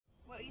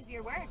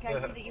your work? I see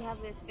that you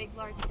have this big,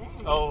 large thing.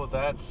 Oh,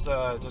 that's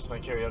just my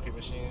karaoke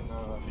machine. I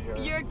don't know if you heard.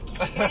 You're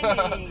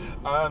kidding.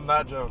 I'm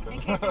not joking.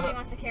 In case somebody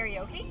wants to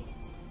karaoke?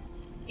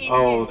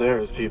 Oh,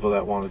 there's people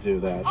that want to do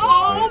that.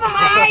 Oh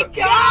my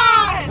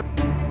god!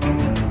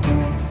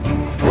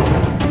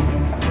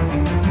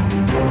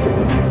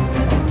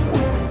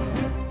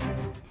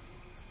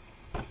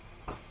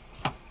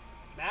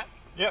 Matt?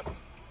 Yep.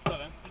 Hello,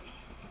 man.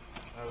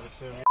 I would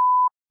assume.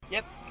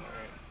 Yep.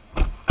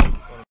 Alright.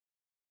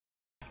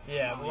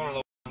 Yeah, we're going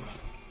to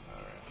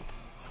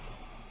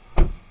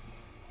Alright.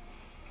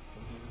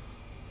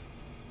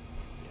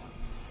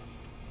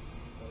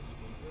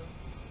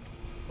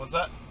 What's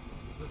that?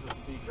 This is a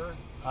speaker.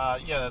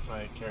 Yeah, that's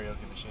my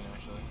karaoke machine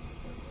actually.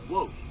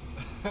 Whoa.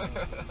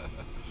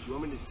 You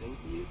want me to sing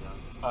for you,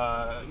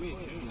 Doug? Me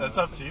too. That's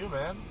up to you,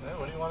 man. Yeah,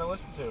 what do you want to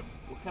listen to?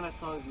 What kind of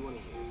songs do you want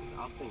to hear? Because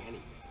I'll sing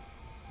anything.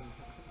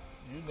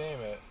 You name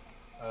it,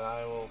 and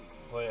I will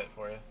play it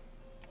for you.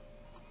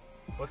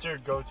 What's your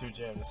go-to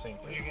jam to sing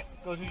to?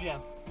 Go-to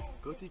jam.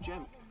 Go-to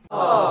jam.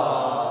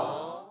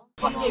 Aww.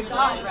 He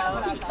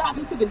stopped,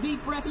 he took a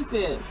deep breath, he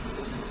said,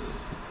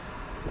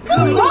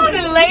 "Good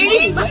morning,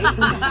 ladies!" I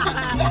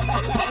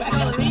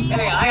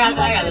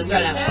got this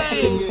right now.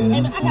 Hey,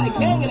 man, I got a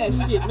gang of that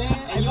shit, man.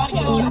 Hey, I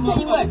tell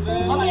you what,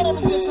 I'm laying on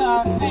the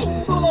guitar,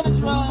 hey, pull on the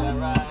drum.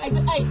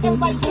 Hey,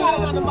 everybody try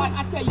around the mic.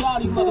 I tell you all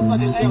these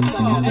motherfucking jokes I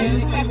got. Hey,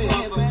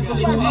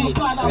 first I'm gonna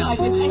start off like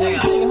this. Hey, let me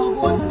sing it,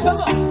 homeboy. Come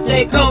on.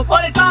 Say go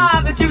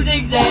 45 and 2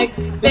 zigzags.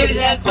 Baby,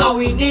 that's all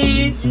we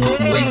need. We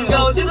can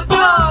go to the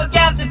park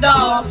after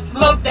dark,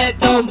 smoke that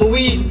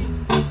tumbleweed.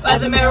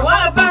 As the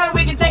marijuana burn,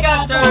 we can take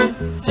our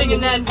turn, singing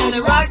that silly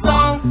rock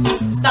song.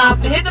 Stop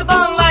and hit the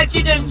bong like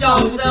Cheech and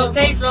Chong. Sell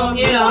tapes from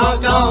here to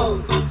Hong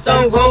Kong.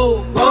 So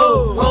roll,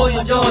 roll, roll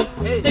your joint.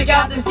 Pick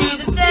out the seas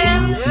and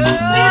sands. Feel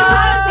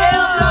hot as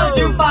hell, no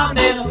jukebox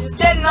nails,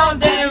 standing on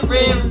dead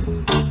rims.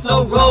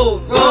 So roll,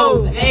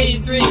 roll,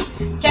 83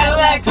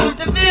 Cadillac Coupe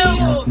de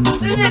Ville.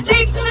 Then the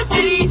tapes in the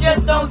city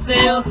just don't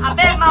sell. I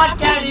bet my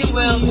caddy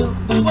will.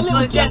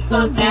 But just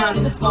sundown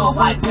in a small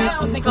white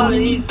town, they call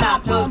it East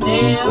Side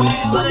Hotel.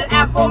 But an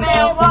Afro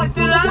man walked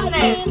through the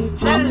land,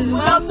 houses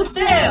went up for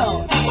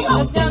sale. I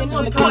was standing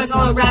on the corner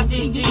on rap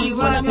CD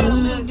when I met a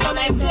little girl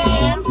named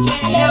Jan.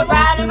 I let her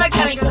ride in my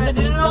caddy cause I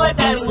didn't know what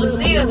that was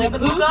leader than the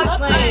Ku Klux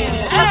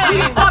Klan.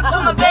 We fucked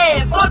on the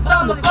bed, fucked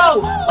on the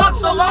floor. Fucked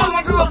so long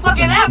I grew a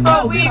fucking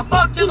afro. We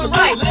fucked to the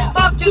right,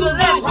 fucked to the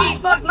left. She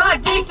sucked my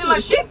dick till my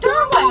shit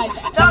turned white.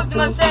 Thought to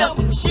myself,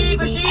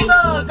 Sheba,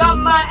 Sheba, got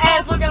my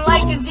ass looking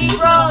like a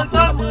zebra.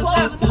 Thought to the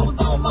left, I was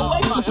on my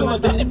way until my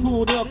daddy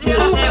pulled up. I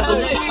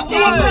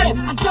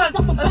jumped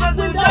up the back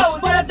window,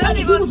 but I done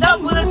even was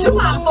up with a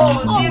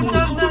 2x4.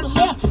 To the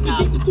left, you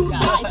get me to the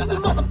right. The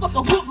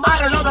motherfucker whoop my. I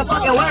don't know the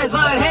fucking words,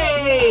 but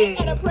hey.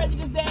 And a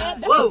prejudice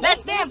dad, that's the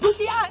best damn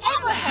pussy I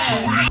ever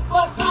had.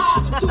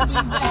 45 and 2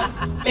 zigzags.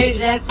 Baby,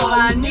 that's all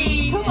I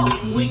need.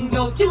 We can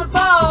go to the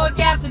park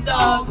after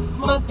dark,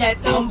 smoke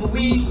that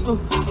tumbleweed.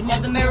 And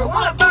as the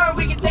marijuana burn,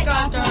 we can take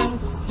our turn,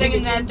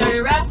 singing that dirty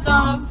rap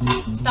songs.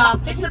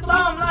 Stop, hit the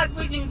bomb like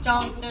Cheech and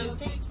Chong.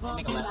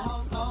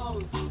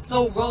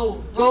 So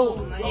roll,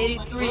 roll,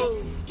 83.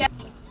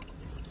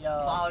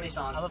 Quality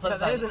song. I'm gonna put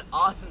this on. That is an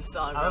awesome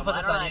song. I'm gonna put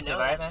this on YouTube,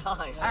 alright, man?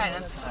 Alright,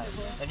 man.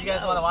 If you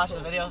guys want to watch the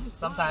video,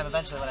 sometime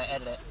eventually when I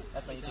edit it,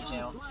 that's my YouTube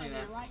channel. Sweet,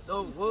 man.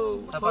 So,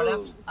 whoa. How far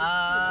down?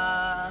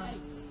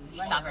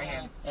 Stop right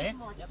here. Right here?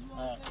 Yep.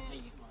 Alright.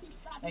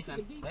 Thanks,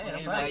 man.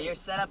 Hey, no your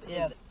setup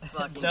is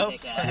fucking dope.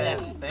 kick-ass.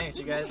 Thanks,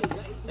 you guys.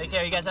 Take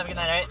care. You guys have a good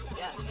night, alright?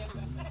 Yeah.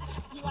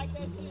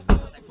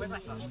 Where's my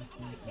phone?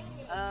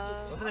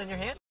 Was it in your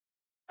hand?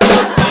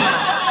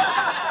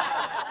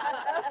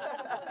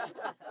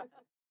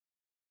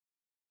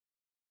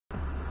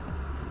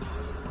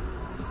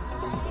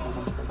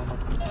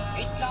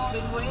 It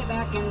started way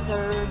back in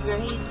 3rd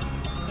grade.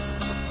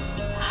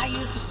 I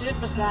used to sit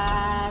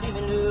beside him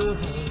in new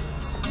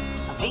haze,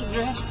 a pink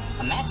dress,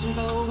 a matching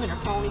bow, and her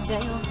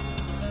ponytail.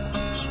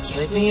 She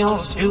kissed me on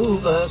the school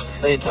bus,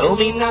 they told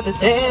me not to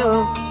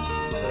tell.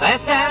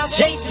 Last night I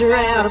chased her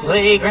out of the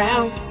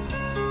playground,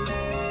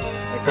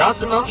 across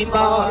the monkey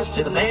bars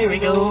to the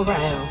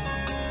merry-go-round.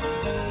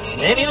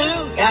 And Emmy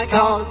Lou got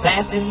caught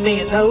passing me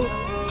a note.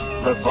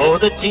 Before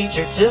the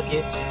teacher took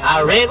it,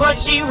 I read what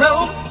she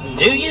wrote.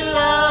 Do you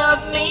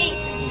love me?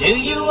 Do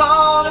you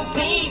want to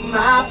be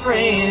my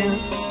friend?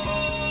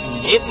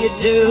 If you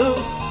do,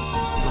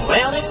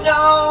 well then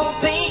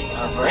don't be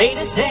afraid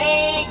to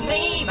take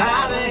me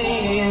by the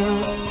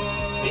hand.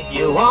 If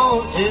you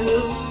want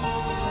to,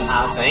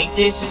 I think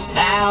this is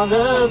how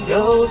love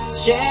goes.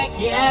 Check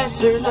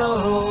yes or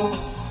no.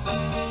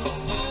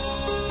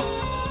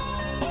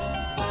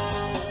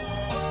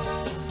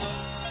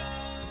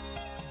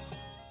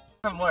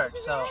 From work,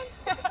 so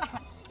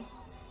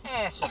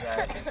should be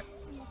alright.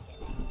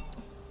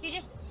 You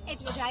just,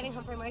 if you're driving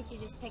home from work, you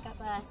just pick up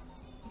a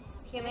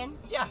cumin?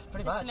 Yeah,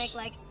 pretty much. Just to make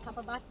like a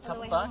couple bucks on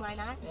the way bucks? home, why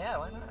not? Yeah,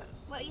 why not?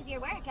 What is your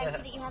work? I see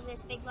that you have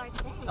this big, large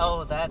thing.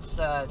 Oh, that's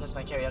just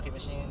my karaoke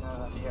machine. I don't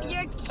know if you heard.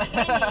 You're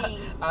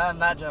kidding. I'm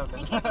not joking.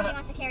 In case somebody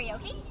wants to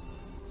karaoke?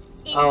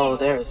 Oh,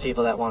 there's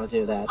people that want to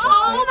do that.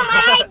 Oh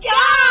my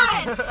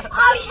god!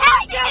 Oh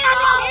yeah, get on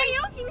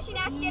the karaoke machine.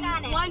 Ash, get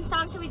on it. One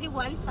song. Should we do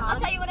one song? I'll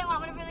tell you what I want.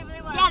 What I really,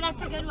 really want. Yeah,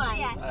 that's a good one.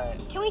 Yeah.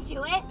 Alright. Can we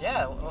do it?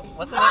 Yeah.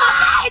 What's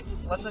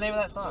the name of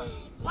that song?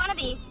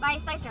 Wannabe by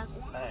Spice Girls.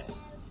 Alright.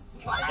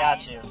 I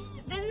got you.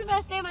 This is the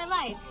best day of my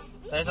life.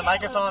 There's a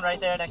microphone right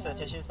there next to the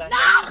tissues back No!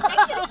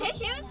 Next to the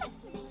tissues?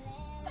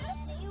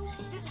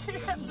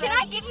 Can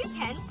I give you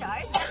 10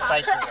 stars?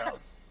 Spice Girls.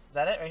 Is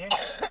that it right here?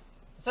 It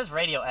says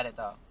radio edit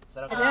though. Is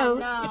that okay? Oh,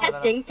 no.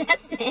 Testing,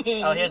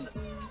 testing. Oh, here's.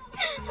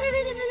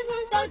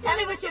 So tell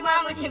me what you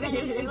want, what you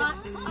really, really want.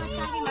 Oh, it's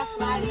gotta be much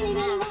louder than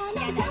that.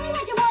 Yeah, tell me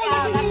what you want.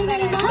 Yeah, that's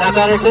better. Is that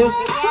better too?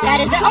 That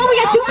is it. Oh, we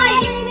got 2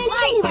 mics.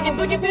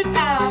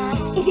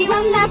 If you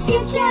want my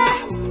future,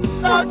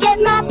 forget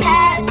my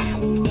past.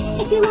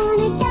 If you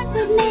wanna get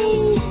with me,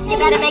 You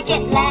better make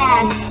it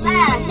last.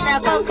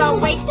 Now go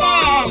waste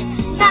it.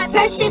 My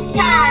precious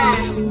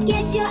time.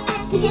 get your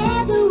act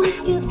together, we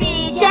could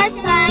be Just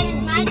fine.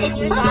 It's mine if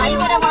you tell me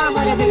what I want,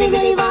 what I really,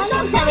 really want.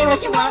 Tell me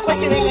what you want, what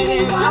you really,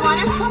 really want.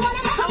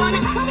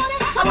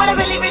 I wanna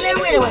really, really,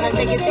 really wanna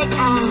take it sick.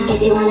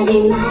 If you wanna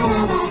be my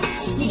lover,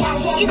 you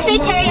gotta get You say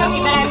karaoke,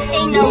 but I'm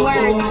saying no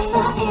words.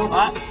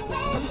 What?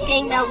 I'm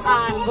saying no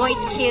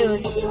voice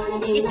cues.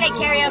 You say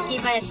karaoke,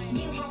 but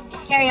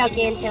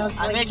karaoke entails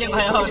voice I'm making cues.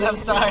 my own. I'm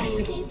sorry.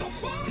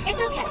 It's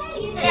okay.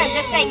 Yeah,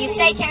 just saying you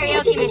say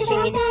karaoke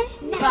machine,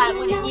 but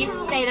wouldn't you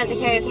say that the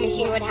karaoke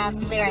machine would have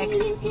lyrics?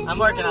 I'm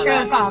working on True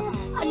that. or false?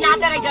 Not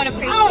that I don't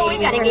appreciate. Oh,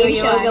 we've got a game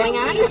show going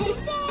on.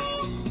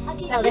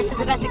 No, this is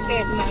the best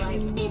experience of my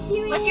life.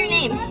 What's your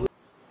name?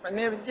 My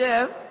name is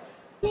Jeff.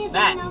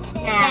 Matt.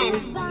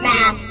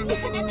 Matt.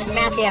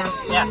 Matthew.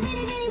 Yes.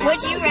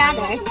 Would you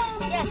rather?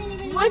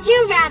 Would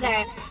you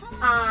rather?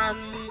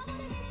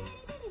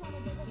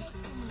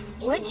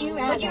 Would you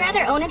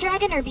rather own a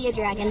dragon or be a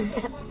dragon?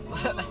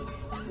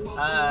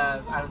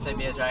 I would say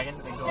be a dragon.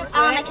 Ignore.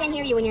 I can't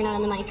hear you when you're not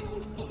on the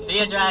mic. Be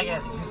a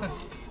dragon.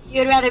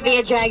 You'd rather be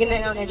a dragon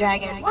than own a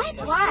dragon. What?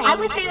 Why? I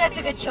would say that's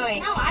a good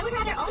choice. No, I would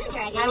rather own a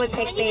dragon. I would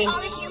pick Then you get B.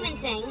 all the human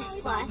things,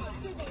 plus.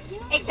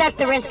 Except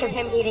the risk of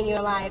him eating you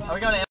alive. Are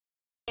we going to?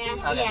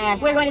 Yeah. Okay.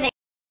 Yes. We're going to the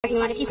parking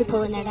lot. If you could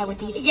pull in there, that would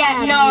be...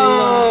 Yeah,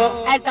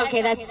 no. That's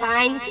okay, that's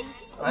fine.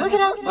 Why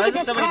is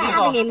there so many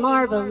Having people? a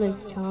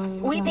marvelous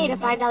time. We paid a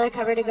 $5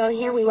 cover to go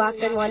here. We walked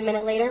in 1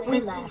 minute later. We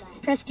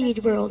left. Prestige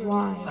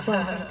worldwide.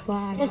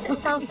 Why? This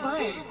is so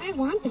fun. I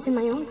want this in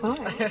my own car.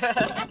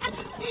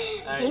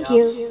 Thank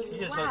you. You can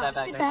just move that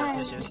back next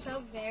to the tissues.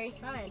 So very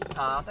fun.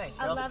 Aw, thanks,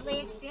 A girls. lovely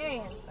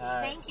experience.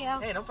 Alright. Thank you.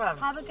 Hey, no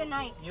problem. Have a good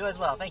night. You as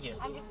well. Thank you.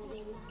 I'm just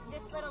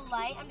this little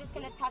light. I'm just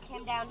gonna tuck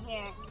him down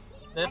here.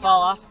 Did it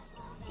fall off?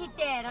 He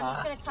did. I'm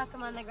just gonna tuck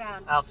him on the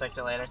ground. I'll fix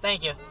it later.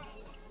 Thank you.